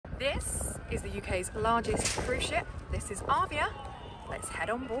This is the UK's largest cruise ship. This is Arvia. Let's head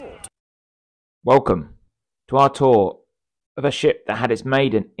on board. Welcome to our tour of a ship that had its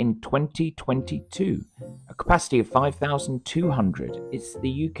maiden in 2022. A capacity of 5,200. It's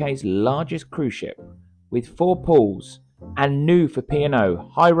the UK's largest cruise ship with 4 pools and new for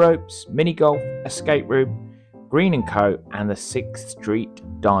P&O, high ropes, mini golf, escape room, Green & Co and the 6th Street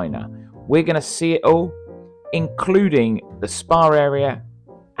Diner. We're going to see it all, including the spa area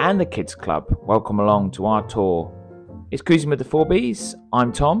and the kids club. Welcome along to our tour. It's Cruising with the 4Bs.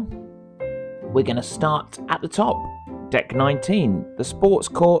 I'm Tom. We're going to start at the top, deck 19, the sports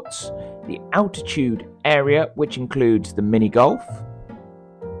courts, the altitude area, which includes the mini golf,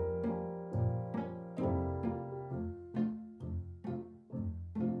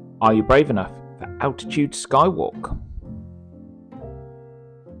 are you brave enough for altitude skywalk?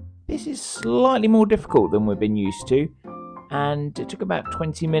 This is slightly more difficult than we've been used to, and it took about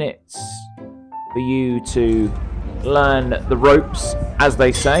 20 minutes for you to learn the ropes, as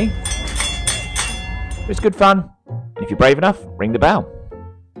they say. It's good fun, and if you're brave enough, ring the bell.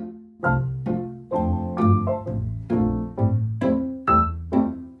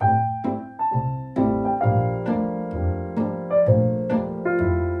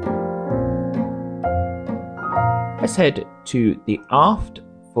 Let's head to the aft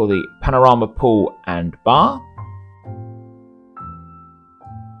for the panorama pool and bar.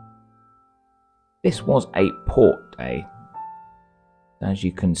 This was a port day. As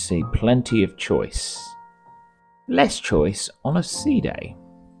you can see, plenty of choice. Less choice on a sea day.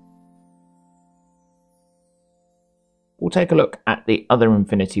 We'll take a look at the other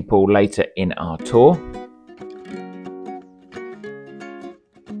infinity pool later in our tour.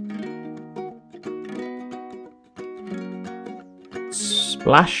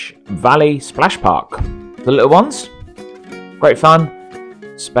 Splash Valley Splash Park. The little ones. Great fun,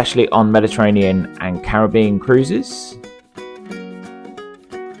 especially on Mediterranean and Caribbean cruises,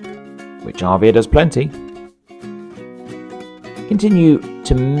 which Arvia does plenty. Continue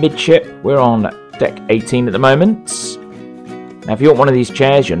to midship. We're on deck 18 at the moment. Now, if you want one of these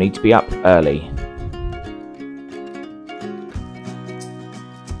chairs, you'll need to be up early.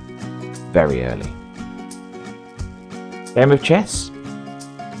 Very early. Game of chess.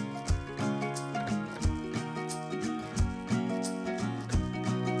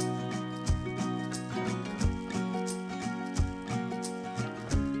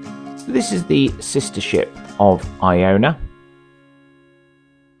 This is the sister ship of Iona,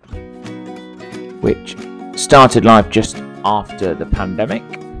 which started life just after the pandemic,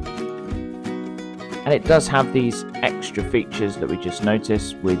 and it does have these extra features that we just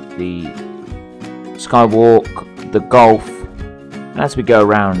noticed with the skywalk, the golf, and as we go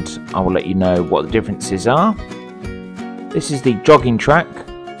around I will let you know what the differences are. This is the jogging track.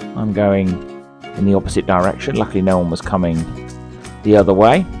 I'm going in the opposite direction. Luckily no one was coming the other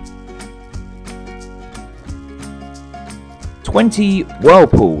way. 20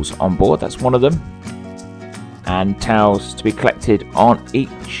 whirlpools on board, that's one of them, and towels to be collected on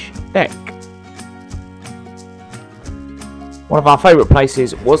each deck. One of our favourite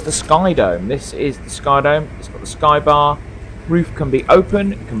places was the Sky Dome. This is the Sky Dome. It's got the sky bar. Roof can be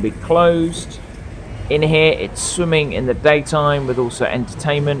open, it can be closed. In here it's swimming in the daytime with also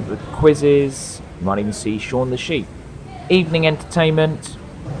entertainment with quizzes. You might even see Shaun the Sheep. Evening entertainment.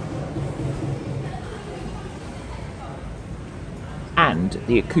 And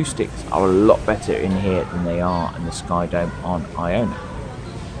the acoustics are a lot better in here than they are in the Sky Dome on Iona.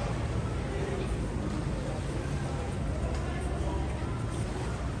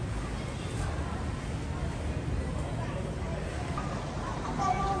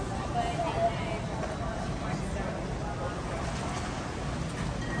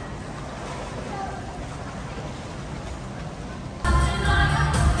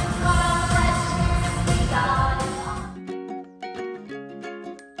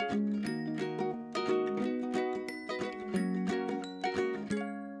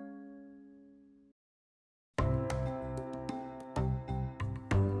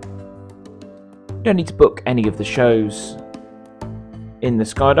 You don't need to book any of the shows in the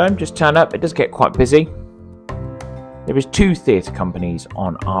Sky Dome, just turn up. It does get quite busy. There is 2 theatre companies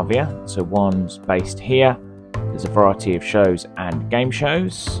on Arvia, so one's based here. There's a variety of shows and game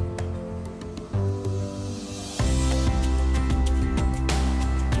shows.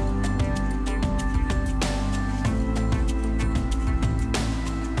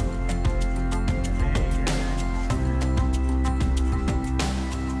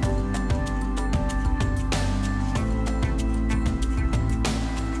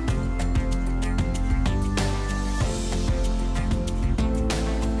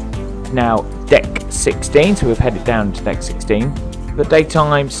 is now deck 16, so we've headed down to deck 16. The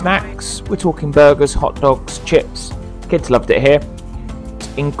daytime snacks, we're talking burgers, hot dogs, chips. Kids loved it here.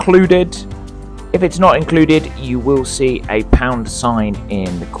 It's included. If it's not included, you will see a pound sign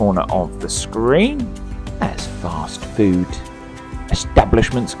in the corner of the screen. As fast food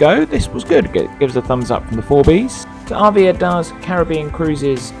establishments go, this was good. It gives a thumbs up from the 4Bs. So Arvia does Caribbean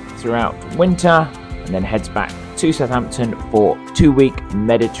cruises throughout winter and then heads back to Southampton for 2-week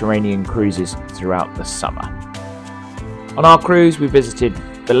Mediterranean cruises throughout the summer. On our cruise, we visited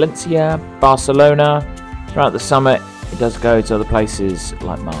Valencia, Barcelona. Throughout the summer, it does go to other places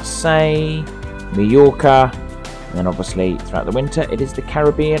like Marseille, Mallorca, and then obviously throughout the winter, it is the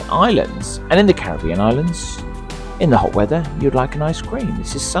Caribbean islands. And in the Caribbean islands, in the hot weather, you'd like an ice cream.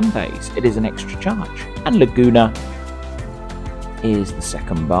 This is Sundays. It is an extra charge. And Laguna is the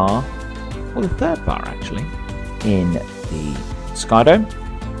second bar, or the third bar actually, in the Skydome.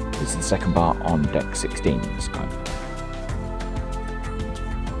 This is the second bar on deck 16 in the Skydome.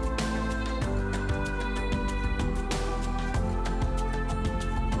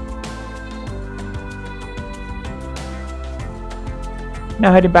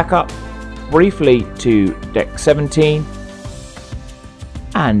 Now heading back up briefly to deck 17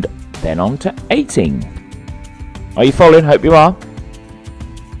 and then on to 18. Are you following? Hope you are.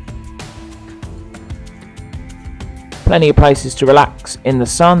 Plenty of places to relax in the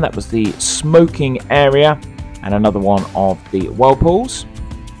sun. That was the smoking area and another one of the whirlpools.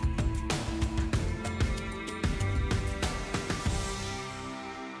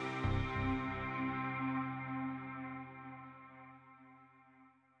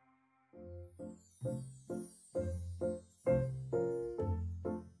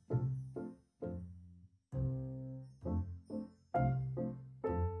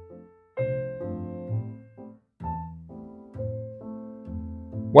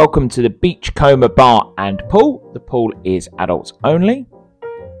 Welcome to the Beachcomber Bar and Pool. The pool is adults only.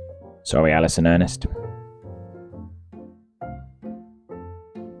 Sorry, Alice and Ernest.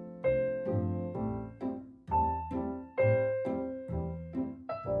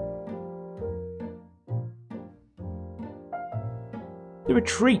 The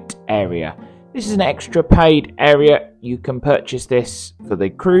retreat area. This is an extra paid area. You can purchase this for the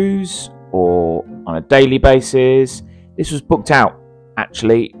cruise or on a daily basis. This was booked out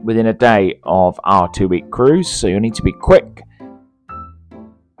actually within a day of our 2-week cruise, so you'll need to be quick.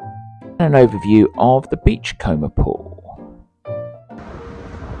 And an overview of the Beachcomber pool.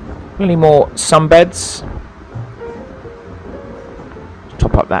 Plenty more sunbeds to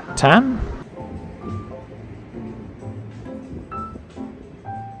top up that tan.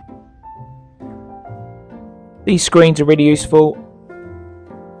 These screens are really useful.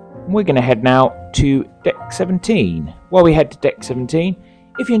 We're going to head now to deck 17. While we head to deck 17,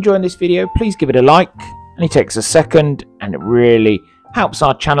 if you're enjoying this video, please give it a like. Only takes a second and it really helps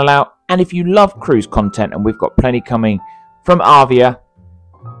our channel out. And if you love cruise content, and we've got plenty coming from Arvia,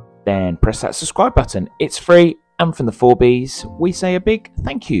 then press that subscribe button. It's free, and from the 4Bs, we say a big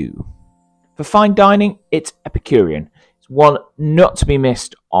thank you. For fine dining, it's Epicurean. It's one not to be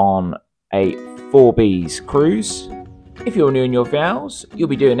missed on a 4Bs cruise. If you're renewing your vows, you'll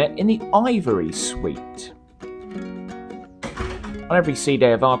be doing it in the Ivory Suite. On every sea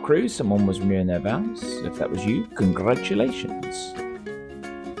day of our cruise, someone was renewing their vows. If that was you, congratulations.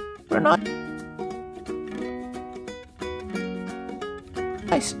 For a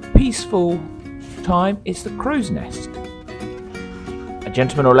nice, peaceful time, it's the crow's nest. A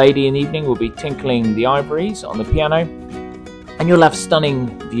gentleman or lady in the evening will be tinkling the ivories on the piano, and you'll have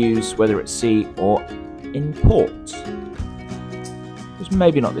stunning views, whether at sea or in port. It was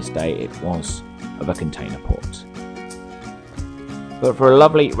maybe not this day, it was of a container port. But for a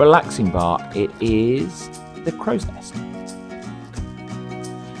lovely, relaxing bar, it is the crow's nest.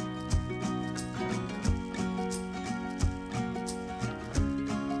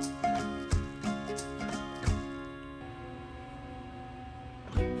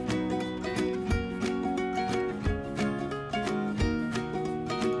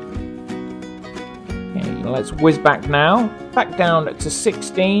 Okay, let's whiz back now. Back down to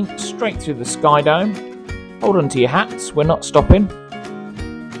 16, straight through the Skydome. Hold on to your hats, we're not stopping.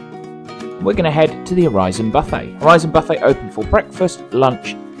 We're going to head to the Horizon Buffet. Horizon Buffet open for breakfast,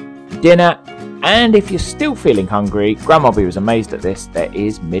 lunch, dinner, and if you're still feeling hungry, Grandma B was amazed at this, there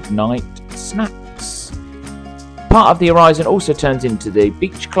is midnight snacks. Part of the Horizon also turns into the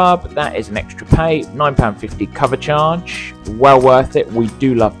Beach Club. That is an extra pay, £9.50 cover charge. Well worth it. We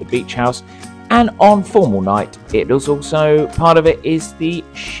do love the beach house. And on formal night, it is also, part of it is the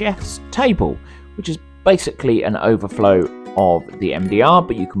chef's table, which is basically an overflow of the MDR,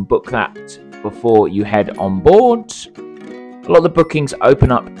 but you can book that before you head on board. A lot of the bookings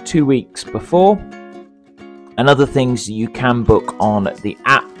open up 2 weeks before. And other things you can book on the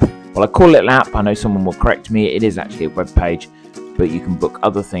app. Well, I call it an app. I know someone will correct me. It is actually a web page, but you can book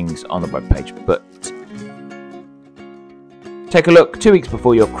other things on the web page. But take a look 2 weeks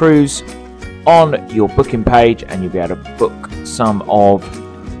before your cruise on your booking page, and you'll be able to book some of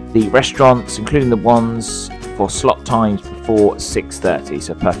the restaurants, including the ones for slot times before 6:30,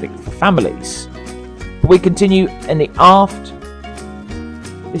 so perfect for families. But we continue in the aft.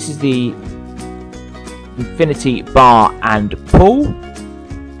 This is the Infinity Bar and Pool.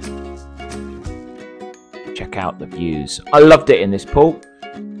 Check out the views. I loved it in this pool,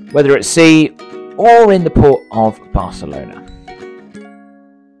 whether at sea or in the port of Barcelona.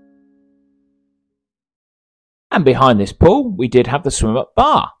 And behind this pool, we did have the swim up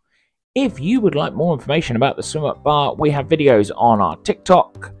bar. If you would like more information about the swim up bar, we have videos on our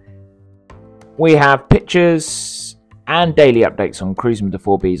TikTok. We have pictures and daily updates on Cruising with the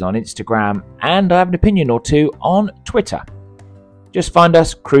 4Bs on Instagram, and I have an opinion or two on Twitter. Just find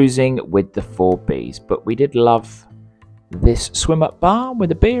us Cruising with the 4Bs. But we did love this swim up bar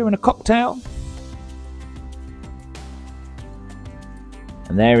with a beer and a cocktail.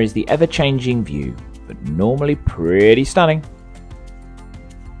 And there is the ever-changing view, but normally pretty stunning.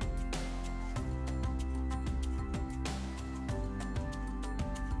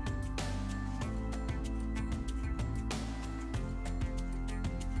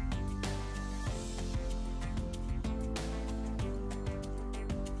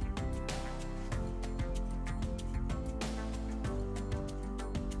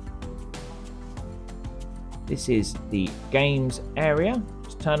 This is the games area.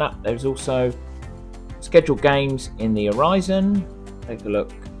 Just turn up. There's also scheduled games in the horizon. Take a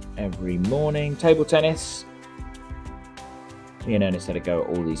look every morning. Table tennis. Me and Ernest had to go at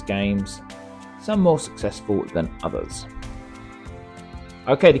all these games. Some more successful than others.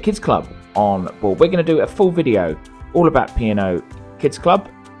 Okay, the Kids Club on board. We're going to do a full video all about P&O Kids Club.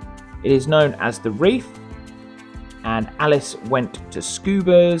 It is known as the Reef. And Alice went to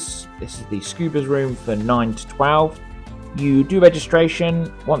Scubas. This is the Scubas room for 9 to 12. You do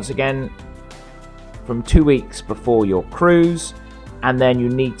registration, once again, from 2 weeks before your cruise. And then you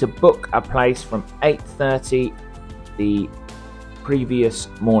need to book a place from 8:30 the previous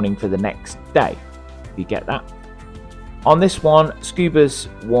morning for the next day. If you get that. On this one, Scubas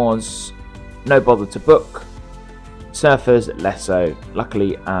was no bother to book. Surfers, less so.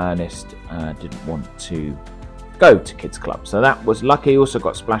 Luckily, Ernest didn't want to go to Kids Club, so that was lucky. Also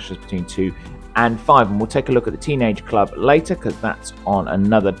got splashes between 2 and 5, and we'll take a look at the Teenage Club later because that's on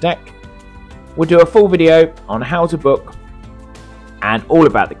another deck. We'll do a full video on how to book and all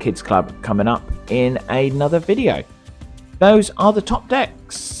about the Kids Club coming up in another video. Those are the top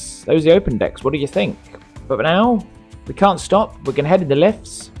decks. Those are the open decks. What do you think? But now we can't stop. We're going to head in the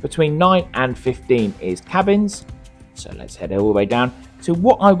lifts. Between 9 and 15 is cabins, so let's head all the way down to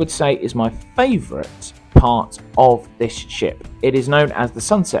what I would say is my favourite part of this ship. It is known as the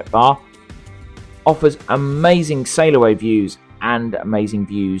Sunset Bar. Offers amazing sail away views and amazing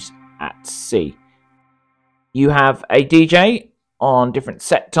views at sea. You have a DJ on different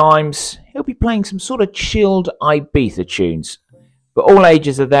set times. He'll be playing some sort of chilled Ibiza tunes, but all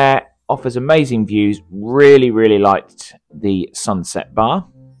ages are there. Offers amazing views. Really liked the Sunset Bar.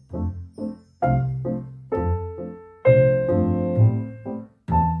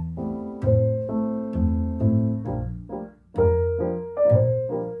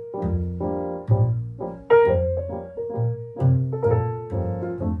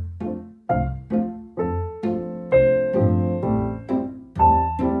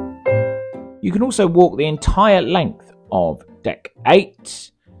 You can also walk the entire length of Deck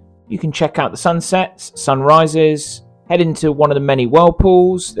 8. You can check out the sunsets, sunrises, head into one of the many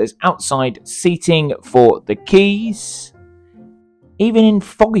whirlpools. There's outside seating for the keys. Even in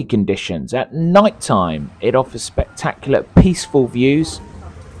foggy conditions, at night time, it offers spectacular, peaceful views.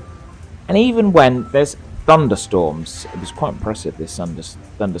 And even when there's thunderstorms, it was quite impressive, this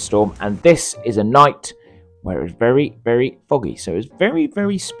thunderstorm. And this is a night where it's very foggy, so it's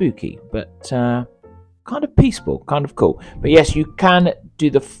very spooky, but kind of peaceful, kind of cool. But yes, you can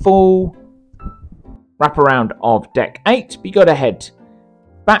do the full wraparound of Deck 8, but you got to head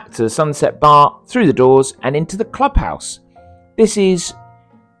back to the Sunset Bar, through the doors, and into the clubhouse. This is,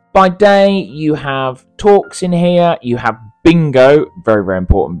 by day, you have talks in here, you have bingo, very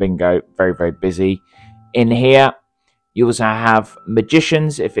important bingo, very busy in here. You also have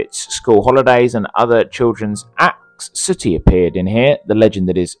magicians if it's school holidays and other children's acts. Sooty appeared in here, the legend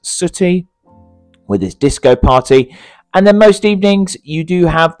that is Sooty, with his disco party. And then most evenings you do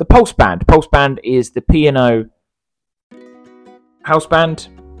have the Pulse Band. Pulse Band is the P&O house band.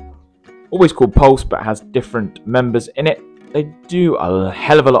 Always called Pulse, but has different members in it. They do a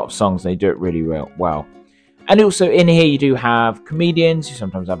hell of a lot of songs. They do it really well. And also in here you do have comedians. You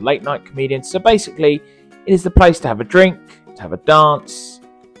sometimes have late night comedians. So basically it is the place to have a drink, to have a dance,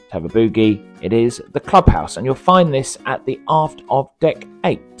 to have a boogie. It is the clubhouse. And you'll find this at the aft of Deck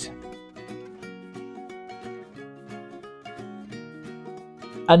 8.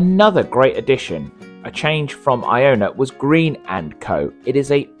 Another great addition, a change from Iona, was Green & Co. It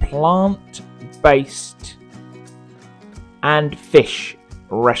is a plant-based and fish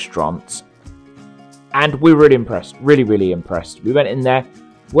restaurant, and we were really impressed, really impressed. We went in there,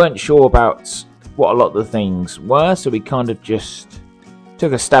 weren't sure about what a lot of the things were, so we kind of just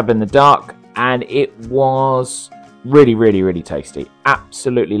took a stab in the dark, and it was really tasty.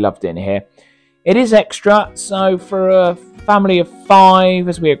 Absolutely loved it in here. It is extra, so for a family of 5,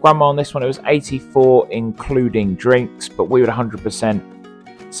 as we had grandma on this one, it was 84 including drinks, but we would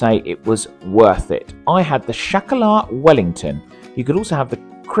 100% say it was worth it. I had the Chocolat Wellington. You could also have the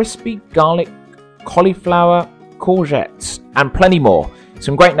crispy garlic cauliflower courgettes and plenty more.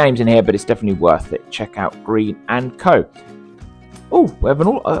 Some great names in here, but it's definitely worth it. Check out Green & Co. Oh,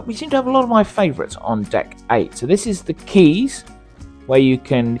 we seem to have a lot of my favourites on Deck 8. So this is the Keys, where you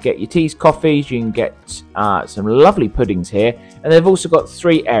can get your teas, coffees, you can get some lovely puddings here. And they've also got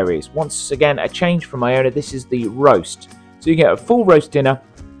 3 areas. Once again, a change from Iona, this is the roast. So you get a full roast dinner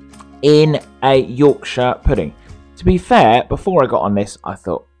in a Yorkshire pudding. To be fair, before I got on this, I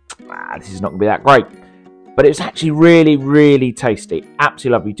thought, this is not going to be that great. But it was actually really tasty.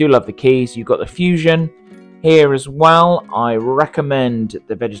 Absolutely lovely. Do love the Keys. You've got the Fusion here as well. I recommend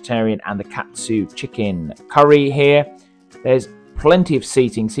the vegetarian and the katsu chicken curry here. There's plenty of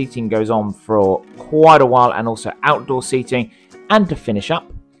seating. Seating goes on for quite a while, and also outdoor seating. And to finish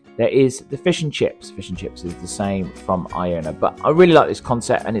up, there is the fish and chips. Fish and chips is the same from Iona, but I really like this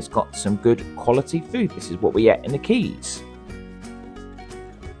concept, and it's got some good quality food. This is what we get in the Keys.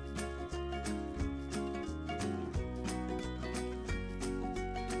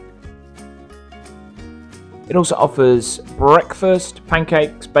 It also offers breakfast,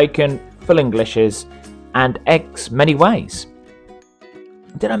 pancakes, bacon, full Englishes, and eggs many ways.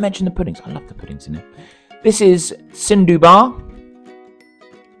 Did I mention the puddings? I love the puddings in it. This is Sindhu Bar.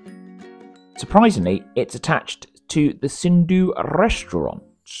 Surprisingly, it's attached to the Sindhu restaurant.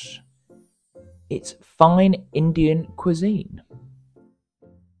 It's fine Indian cuisine.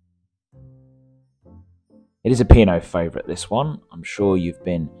 It is a P&O favourite, this one. I'm sure you've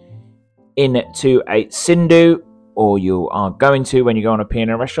been into a Sindhu, or you are going to when you go on a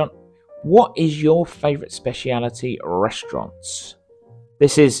P&O restaurant. What is your favourite speciality restaurants?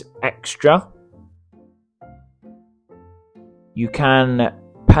 This is extra. You can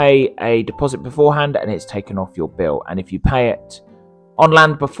pay a deposit beforehand and it's taken off your bill. And if you pay it on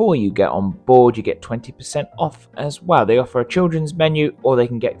land before you get on board, you get 20% off as well. They offer a children's menu, or they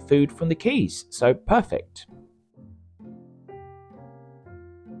can get food from the Keys. So perfect.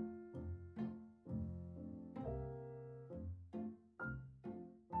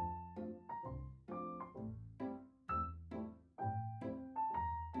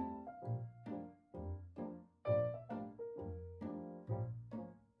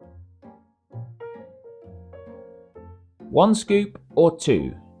 One scoop or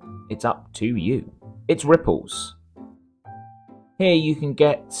 2, it's up to you. It's Ripples. Here you can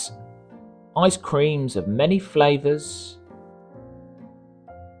get ice creams of many flavours,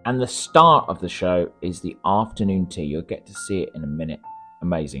 and the star of the show is the afternoon tea. You'll get to see it in a minute.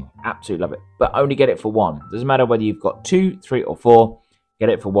 Amazing. Absolutely love it. But only get it for 1. Doesn't matter whether you've got 2, 3 or 4, get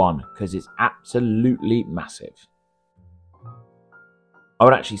it for 1 because it's absolutely massive. I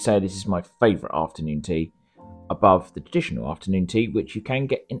would actually say this is my favourite afternoon tea, above the traditional afternoon tea, which you can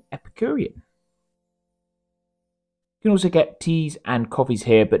get in Epicurean. You can also get teas and coffees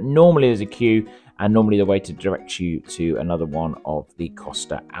here, but normally there's a queue, and normally the way to direct you to another one of the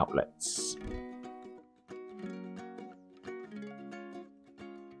Costa outlets.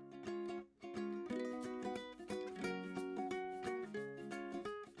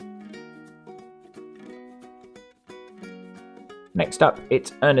 Next up,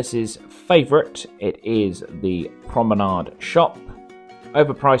 it's Ernest's favourite. It is the Promenade Shop.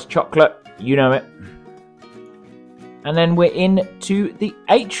 Overpriced chocolate, you know it. And then we're into the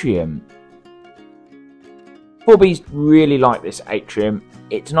Atrium. 4Bs really like this Atrium.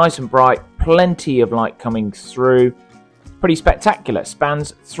 It's nice and bright, plenty of light coming through. Pretty spectacular,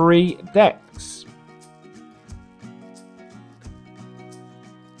 spans 3 decks.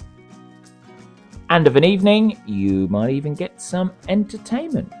 And of an evening, you might even get some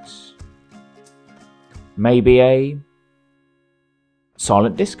entertainment. Maybe a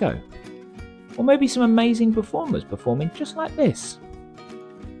silent disco. Or maybe some amazing performers performing just like this.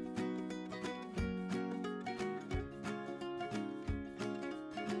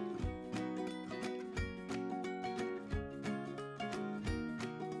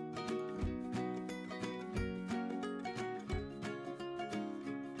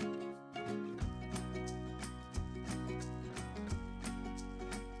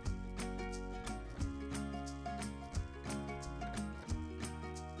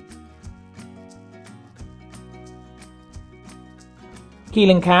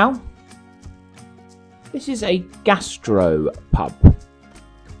 Keel & Cow. This is a gastro pub.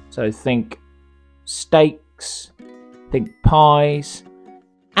 So think steaks, think pies,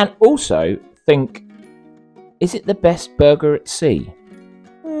 and also think, is it the best burger at sea?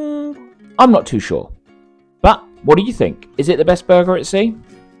 I'm not too sure. But what do you think? Is it the best burger at sea?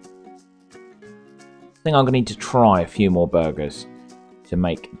 I think I'm going to need to try a few more burgers to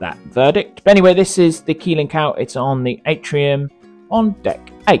make that verdict. But anyway, this is the Keel & Cow. It's on the Atrium on deck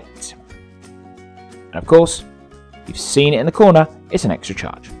 8. And of course, you've seen it in the corner, it's an extra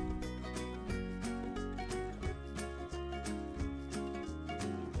charge.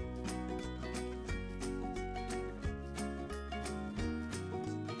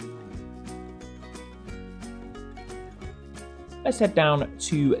 Let's head down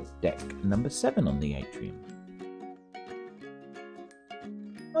to deck number 7 on the Atrium.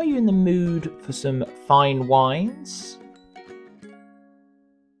 Are you in the mood for some fine wines?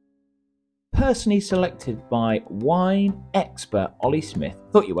 Personally selected by wine expert Ollie Smith.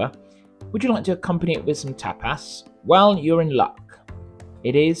 Thought you were. Would you like to accompany it with some tapas? Well, you're in luck.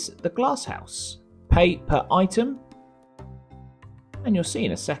 It is the Glass House. Pay per item. And you'll see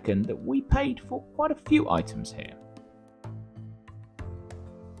in a second that we paid for quite a few items here.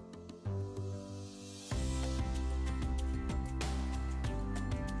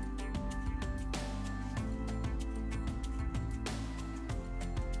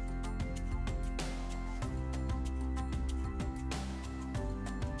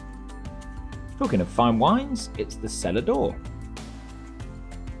 Talking of fine wines, it's the cellar door.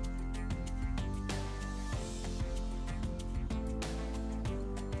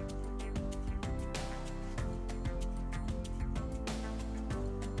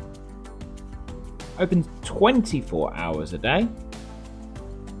 Open 24 hours a day.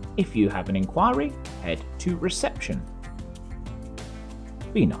 If you have an inquiry, head to reception.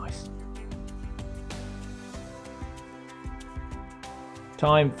 Be nice.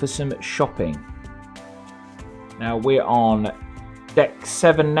 Time for some shopping. Now we're on deck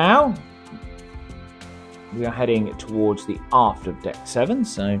 7 now. We are heading towards the aft of deck 7,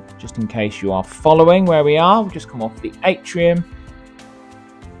 so just in case you are following where we are, we've just come off the Atrium.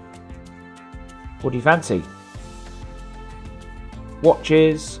 What do you fancy?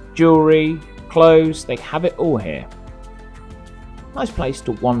 Watches, jewellery, clothes, they have it all here. Nice place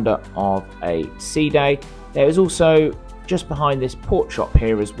to wander of a sea day. There is also, just behind this port shop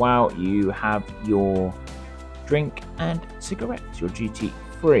here as well, you have your drink and cigarettes, your duty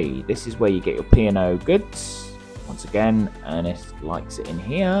free. This is where you get your P&O goods. Once again, Ernest likes it in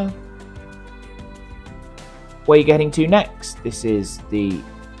here. Where are you getting to next? This is the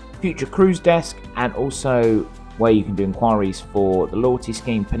future cruise desk, and also where you can do inquiries for the loyalty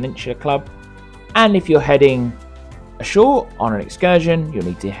scheme Peninsula Club. And if you're heading ashore on an excursion, you'll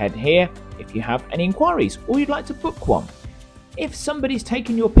need to head here if you have any inquiries or you'd like to book one. If somebody's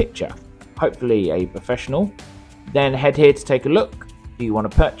taken your picture, hopefully a professional, then head here to take a look. Do you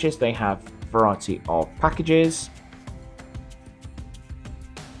want to purchase? They have a variety of packages.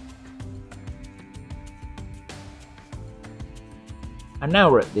 And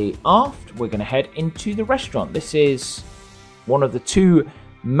now we're at the aft. We're going to head into the restaurant. This is one of the two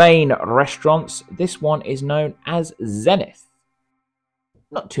main restaurants. This one is known as Zenith.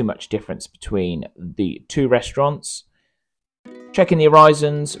 Not too much difference between the two restaurants. Checking the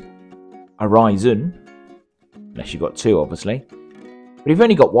horizon, unless you've got two obviously. But if you've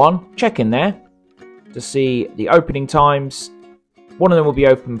only got one, check in there to see the opening times. One of them will be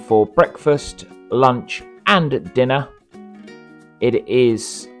open for breakfast, lunch and dinner. It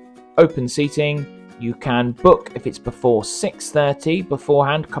is open seating. You can book if it's before 6:30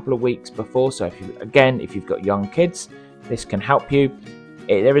 beforehand, a couple of weeks before. So if you've got young kids, this can help you.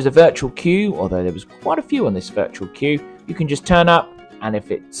 There is a virtual queue, although there was quite a few on this virtual queue. You can just turn up, and if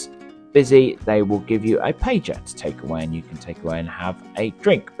it's busy, they will give you a pager to take away, and you can take away and have a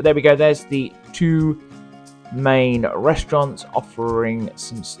drink. But there we go, there's the two main restaurants offering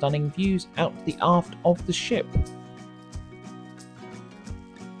some stunning views out the aft of the ship.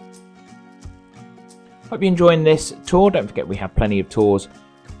 Hope you're enjoying this tour. Don't forget we have plenty of tours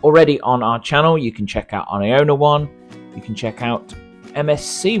already on our channel. You can check out our Iona one, you can check out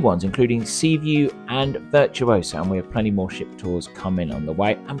MSC ones including Seaview and Virtuoso, and we have plenty more ship tours coming on the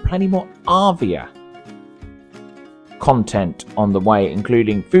way and plenty more Arvia content on the way,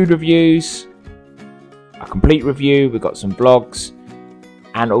 including food reviews, a complete review, we've got some vlogs,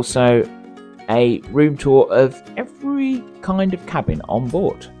 and also a room tour of every kind of cabin on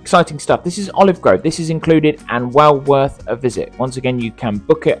board. Exciting stuff. This is Olive Grove. This is included and well worth a visit. Once again, you can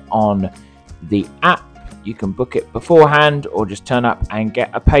book it on the app. You can book it beforehand or just turn up and get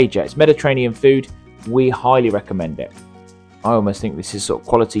a pager. It's Mediterranean food. We highly recommend it. I almost think this is sort of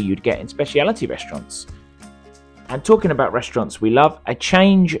quality you'd get in specialty restaurants. And talking about restaurants we love, a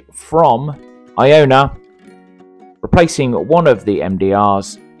change from Iona, replacing one of the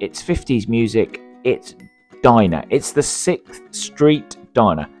MDRs. It's 50s music, it's Diner. It's the 6th Street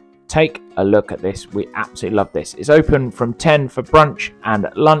Diner. Take a look at this, we absolutely love this. It's open from 10 for brunch and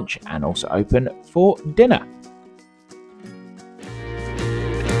lunch, and also open for dinner.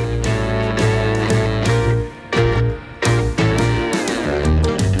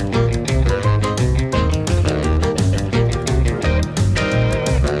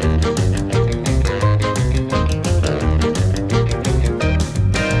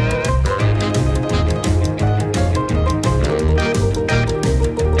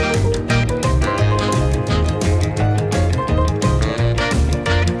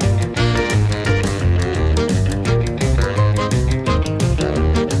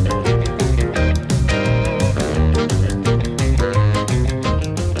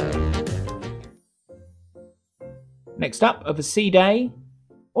 Next up, of a sea day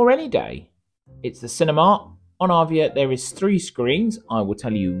or any day, it's the cinema. On Arvia there is 3 screens. I will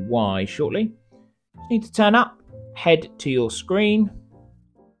tell you why shortly. You need to turn up, head to your screen.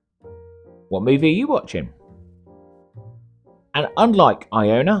 What movie are you watching? And unlike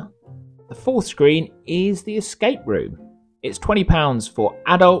Iona, the 4th screen is the escape room. It's £20 for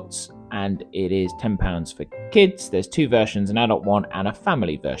adults and it is £10 for kids. There's 2 versions, an adult one and a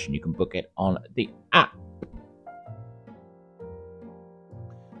family version. You can book it on the app.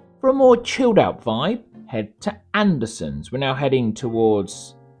 For a more chilled out vibe, head to Anderson's. We're now heading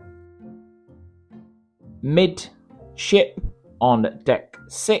towards mid-ship on deck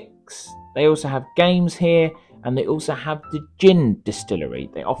 6. They also have games here, and they also have the gin distillery.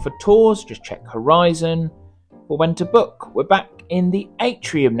 They offer tours, just check Horizon for when to book. We're back in the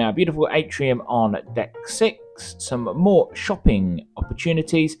Atrium now, beautiful Atrium on deck 6. Some more shopping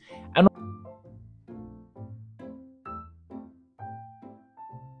opportunities, and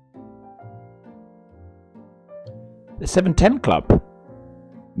the 710 Club.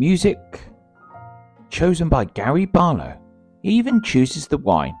 Music chosen by Gary Barlow. He even chooses the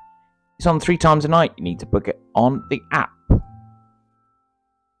wine. It's on 3 times a night. You need to book it on the app.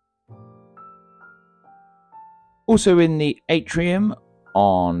 Also in the Atrium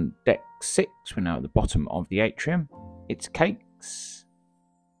on deck 6. We're now at the bottom of the Atrium. It's cakes.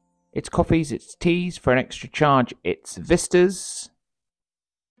 It's coffees. It's teas. For an extra charge, it's vistas.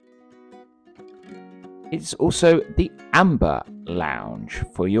 It's also the Amber Lounge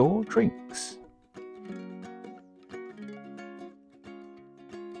for your drinks.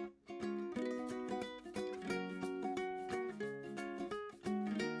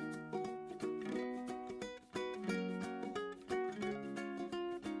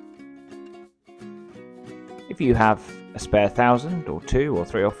 If you have a spare 1,000 or 2 or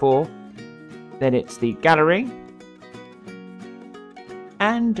 3 or 4, then it's the gallery.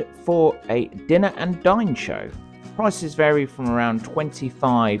 And for a dinner and dine show, prices vary from around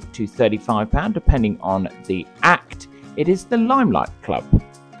 £25 to £35 depending on the act. It is the Limelight Club.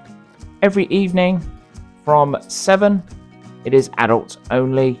 Every evening from 7, it is adults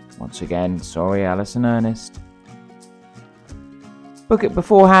only. Once again, sorry Alice and Ernest. Book it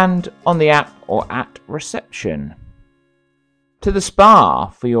beforehand on the app or at reception. To the spa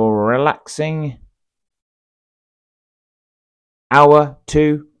for your relaxing hour,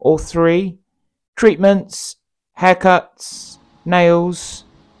 2 or 3. Treatments, haircuts, nails,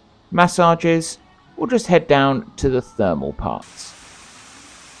 massages, or just head down to the thermal parts.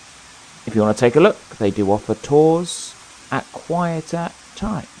 If you want to take a look, they do offer tours at quieter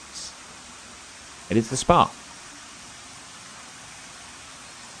times. It is the spa.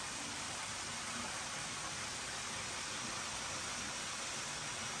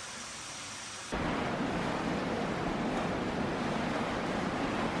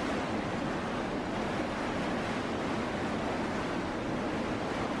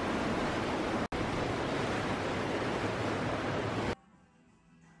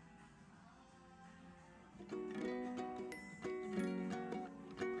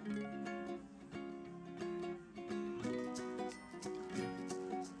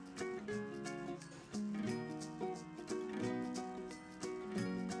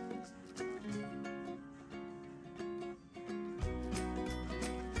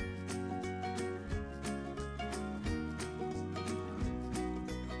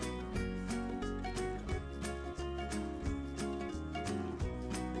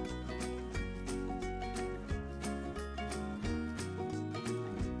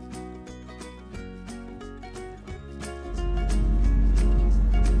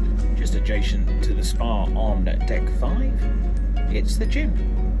 just adjacent to the spa on deck 5, it's the gym.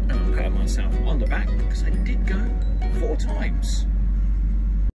 And I'm patting myself on the back because I did go 4 times.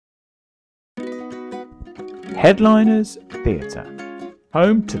 Headliners Theatre,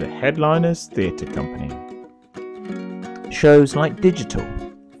 home to the Headliners Theatre Company. Shows like Digital,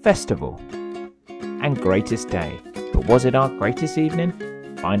 Festival, and Greatest Day. But was it our greatest evening?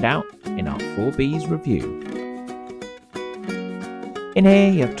 Find out in our 4B's review. In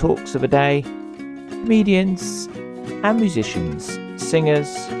here you have talks of a day, comedians and musicians,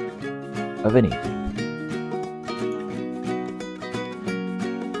 singers of an evening.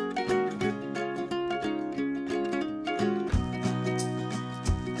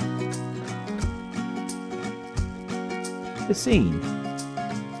 The scene,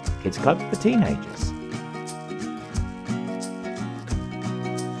 Kids Club for teenagers.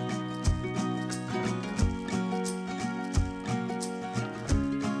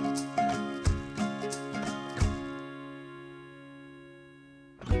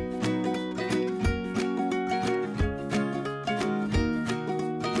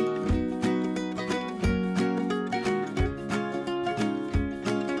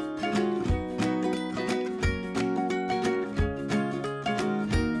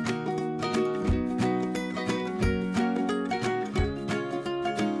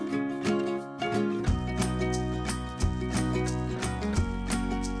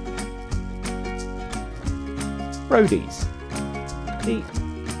 Roadies, the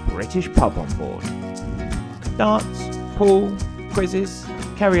British pub on board. Darts, pool, quizzes,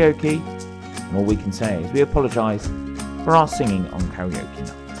 karaoke, and all we can say is we apologise for our singing on karaoke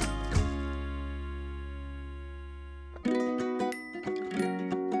night.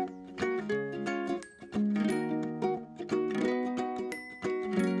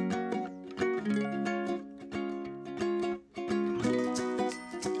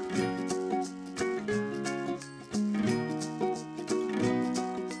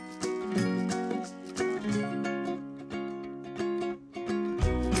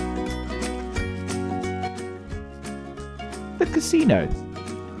 The casino.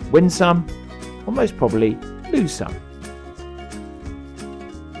 Win some, or most probably lose some.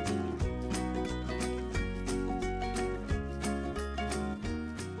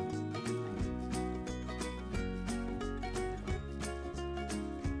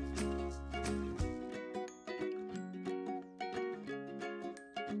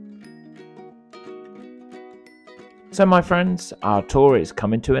 So my friends, our tour is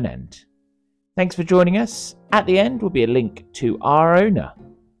coming to an end. Thanks for joining us. At the end will be a link to our Iona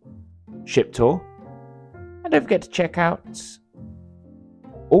ship tour. And don't forget to check out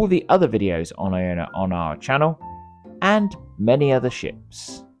all the other videos on Iona on our channel and many other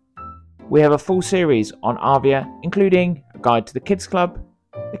ships. We have a full series on Arvia, including a guide to the kids club,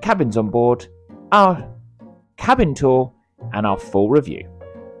 the cabins on board, our cabin tour and our full review.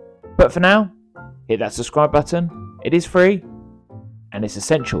 But for now, hit that subscribe button. It is free and it's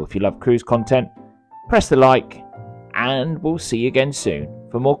essential if you love cruise content. Press the like and we'll see you again soon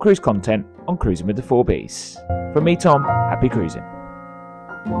for more cruise content on Cruising with the 4Bs. From me, Tom, happy cruising.